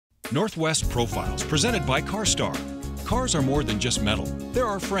Northwest Profiles, presented by CarStar. Cars are more than just metal. They're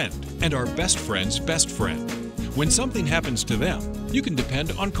our friend, and our best friend's best friend. When something happens to them, you can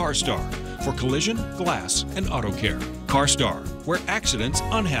depend on CarStar for collision, glass, and auto care. CarStar, where accidents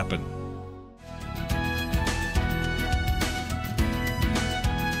unhappen.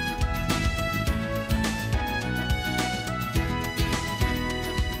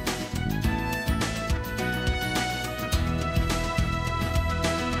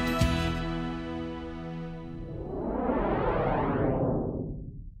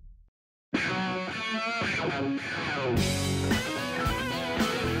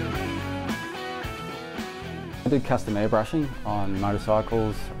 I do custom airbrushing on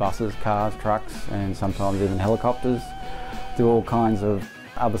motorcycles, buses, cars, trucks, and sometimes even helicopters. Do all kinds of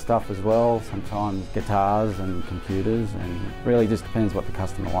other stuff as well, sometimes guitars and computers, and really just depends what the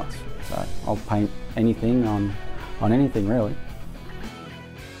customer wants. So I'll paint anything on anything really.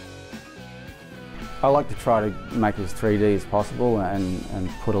 I like to try to make it as 3D as possible and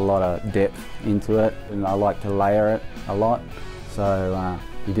put a lot of depth into it, and I like to layer it a lot, so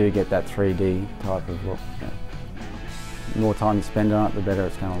you do get that 3D type of look. Yeah. The more time you spend on it, the better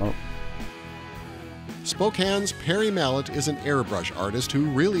it's going to look. Spokane's Perry Mallet is an airbrush artist who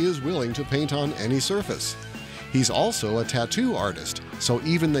really is willing to paint on any surface. He's also a tattoo artist, so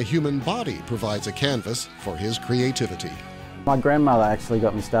even the human body provides a canvas for his creativity. My grandmother actually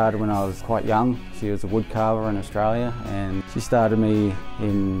got me started when I was quite young. She was a woodcarver in Australia, and she started me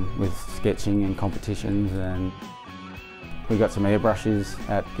with sketching and competitions, and we got some airbrushes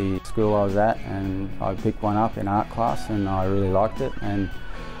at the school I was at, and I picked one up in art class and I really liked it, and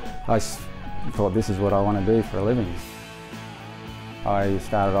I thought this is what I want to do for a living. I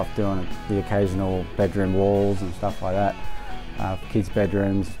started off doing the occasional bedroom walls and stuff like that, kids'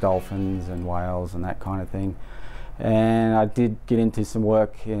 bedrooms, dolphins and whales and that kind of thing. And I did get into some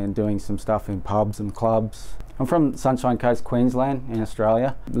work and doing some stuff in pubs and clubs. I'm from Sunshine Coast, Queensland in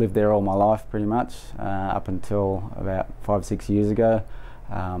Australia. Lived there all my life pretty much, up until about 5 or 6 years ago.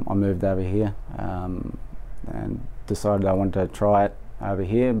 I moved over here and decided I wanted to try it over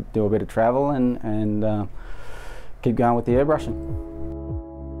here, do a bit of travel and keep going with the airbrushing.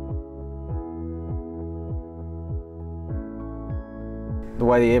 The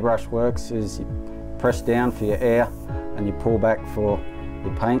way the airbrush works is you press down for your air and you pull back for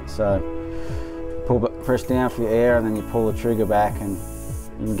your paint. So press down for your air and then you pull the trigger back, and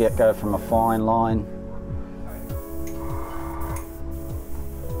you can go from a fine line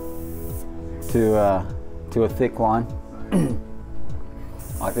to a thick line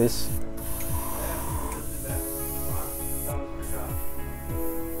like this.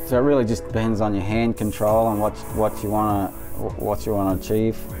 So it really just depends on your hand control and what you want to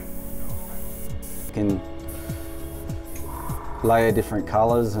achieve. You can layer different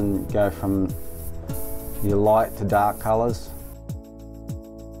colours and go from your light to dark colours.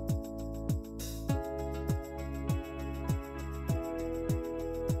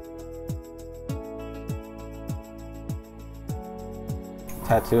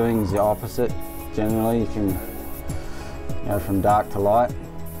 Tattooing is the opposite. Generally, you can go from dark to light.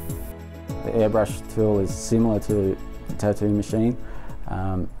 The airbrush tool is similar to a tattoo machine,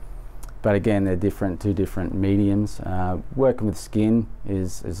 but again, they're two different mediums. Working with skin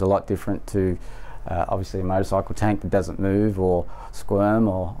is a lot different to obviously a motorcycle tank that doesn't move or squirm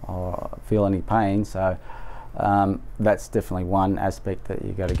or feel any pain. So that's definitely one aspect that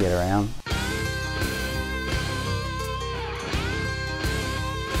you've got to get around.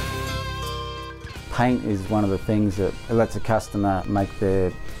 Paint is one of the things that lets a customer make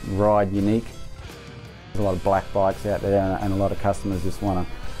their ride unique. There's a lot of black bikes out there, and a lot of customers just want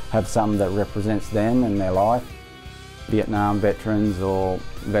to have something that represents them and their life. Vietnam veterans or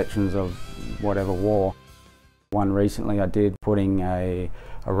veterans of whatever war. One recently I did, putting a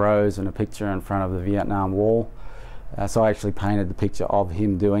rose and a picture in front of the Vietnam wall. So I actually painted the picture of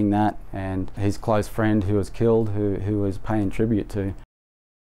him doing that and his close friend who was killed, who was paying tribute to.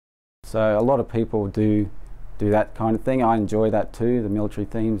 So a lot of people do that kind of thing. I enjoy that too. The military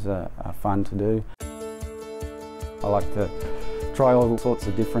themes are fun to do. I like to try all sorts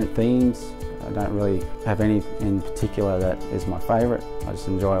of different themes. I don't really have any in particular that is my favourite. I just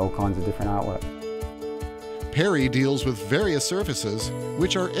enjoy all kinds of different artwork. Perry deals with various surfaces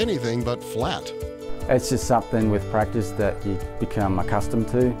which are anything but flat. It's just something with practice that you become accustomed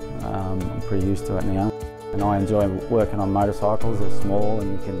to. I'm pretty used to it now. And I enjoy working on motorcycles. They're small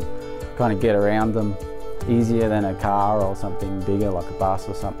and you can kind of get around them easier than a car or something bigger like a bus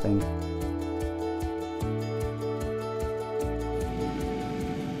or something.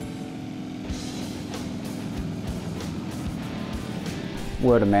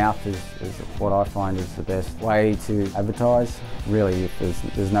 Word of mouth is what I find is the best way to advertise. Really,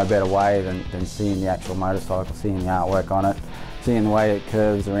 there's no better way than seeing the actual motorcycle, seeing the artwork on it, seeing the way it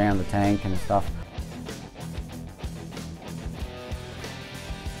curves around the tank and stuff.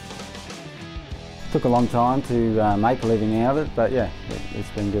 Took a long time to make a living out of it, but yeah, it's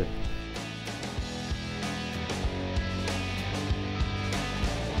been good.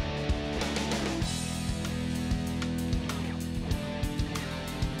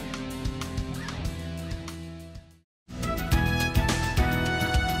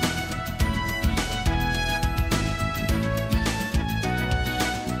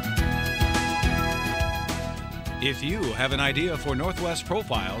 If you have an idea for Northwest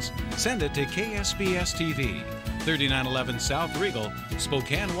Profiles, send it to KSPS TV, 3911 South Regal,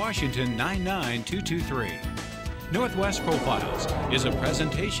 Spokane, Washington 99223. Northwest Profiles is a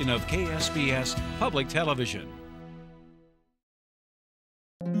presentation of KSPS Public Television.